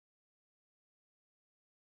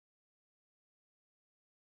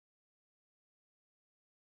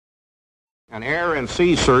An air and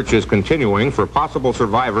sea search is continuing for possible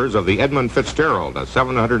survivors of the Edmund Fitzgerald, a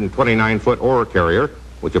 729-foot ore carrier,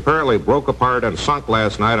 which apparently broke apart and sunk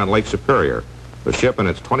last night on Lake Superior. The ship and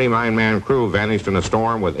its 29-man crew vanished in a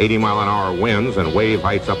storm with 80-mile-an-hour winds and wave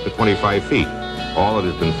heights up to 25 feet. All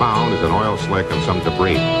that has been found is an oil slick and some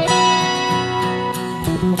debris.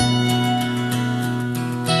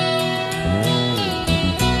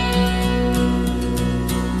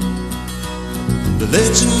 The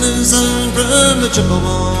legend lives on from the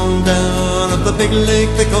Chippewa down of the big lake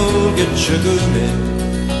they call Gitchagumi.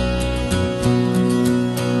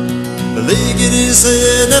 The lake, it is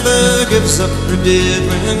said, never gives up for dead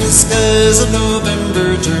when the skies of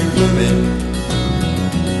November turn gloomy.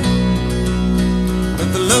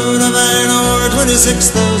 With the load of iron ore,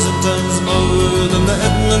 26,000 tons more than the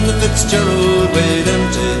Edmund Fitzgerald weighed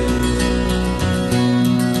empty.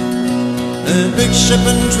 That big ship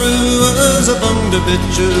and true was a bung to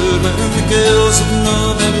bitude when the gales of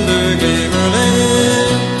November gave her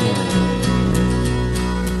lay.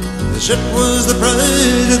 The ship was the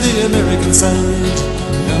pride of the American side,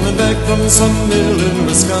 coming back from some mill in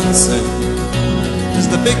Wisconsin.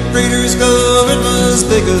 As the big freighters go, it was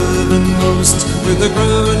bigger than most, with a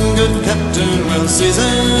crew and good captain well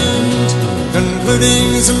seasoned,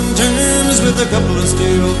 concluding some terms with a couple of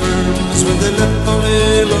steel firms when they left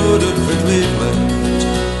fully loaded for Cleveland.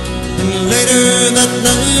 And later that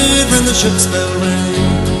night when the ship's bell rang,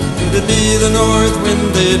 it'd be the north wind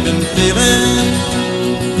they'd been feeling.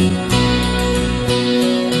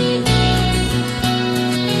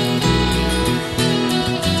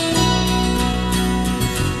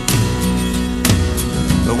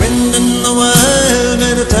 The wind in the wild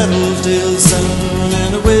made a tattletale sound,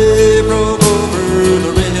 and a wave broke over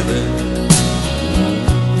the railing.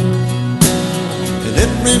 And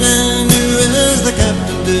every man knew, as the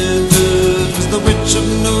captain did too, 'twas the witch of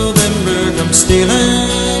November come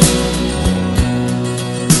stealing.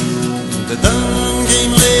 The dawn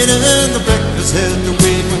came late and the breakfast had to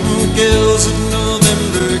wait when gales of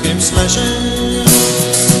November came slashing.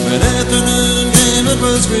 When afternoon came, it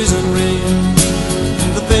was freezing rain,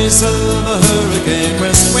 the face of a hurricane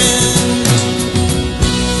west wind.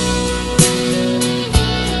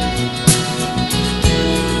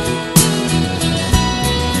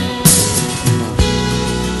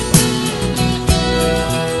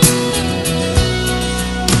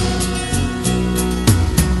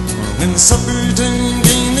 When supper time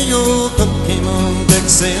came, the old cook came on deck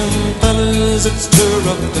saying, "Fellas, it's too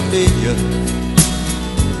rough to feed you."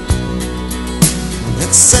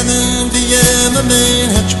 At 7 p.m. a main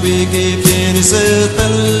hatchway gave in. He said,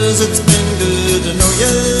 "Fellas, it's been good to know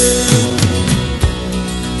ya."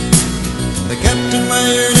 The captain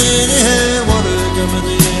wired in, he had water coming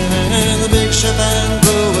in, and the big ship and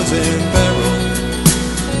crew was in peril.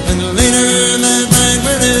 And later that night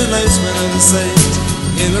when his lights went out of sight,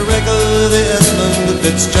 in the wreck of the Edmund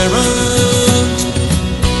Fitzgerald.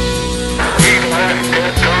 He last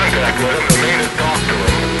had contact with him for me to talk to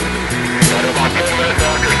him. At about 10 minutes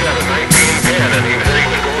after 7, 1910, and he said he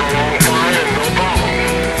was going along fine and no problem.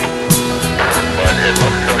 But it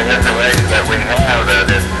looks from the information that we have that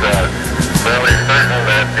it's fairly certain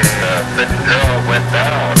that the Fitzgerald went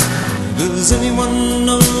down. Does anyone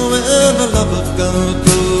know where the love of God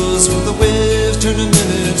goes when the waves turn in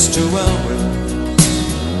minutes to hours?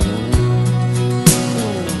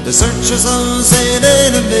 The searchers all say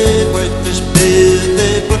they'd have made Whitefish Bay,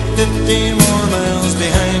 they put 15 more miles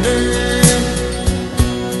behind her.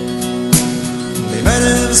 They might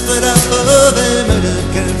have split up, or they might have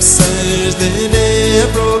capsized, they may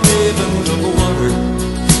have broke even to the water.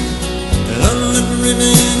 And all that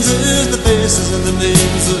remains is the faces and the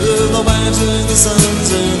names of the wives and the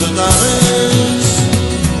sons and the daughters.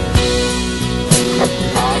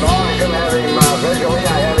 No, I couldn't have him visually.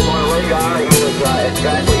 I had him on radar. He was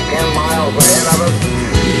exactly 10 miles ahead of us.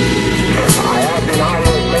 I asked him how he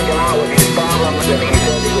was making out with his problems, and he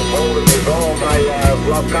said he was holding his own. I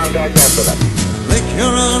lost contact after that. Lake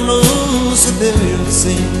Huron low Superior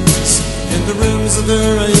sings in the rooms of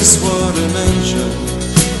her ice water mansion.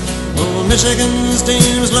 Oh, Michigan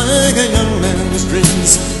steams like a young man's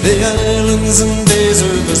dreams, the islands and days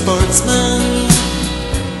of the sportsman.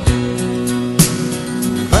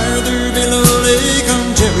 Farther below Lake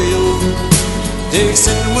Ontario takes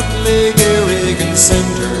in what Lake Erie can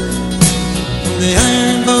send her. The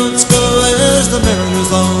iron boats go as the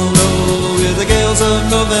mariners all know, with the gales of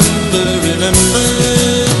November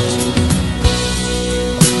remembered.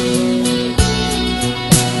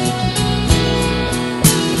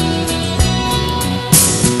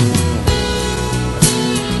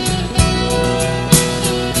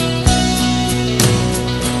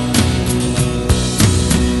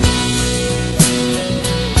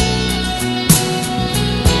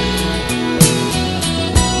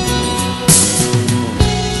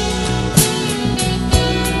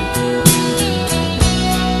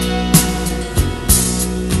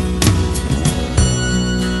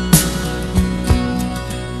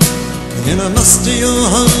 musty old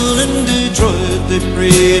hall in Detroit, they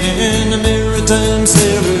prayed in the Maritime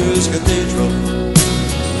Sailors' Cathedral.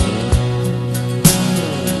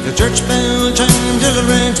 The church bell chimed till it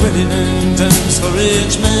rang 29 times for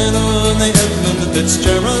each man on the Edmund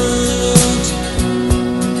Fitzgerald.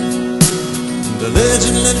 The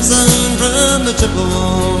legend lives on from the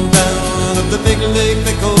Chippewa down of the big lake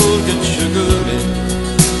they call Gitchagooly.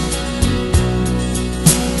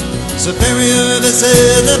 Superior, they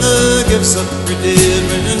say, never gives up her dead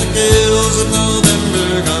when the gales of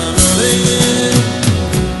November come.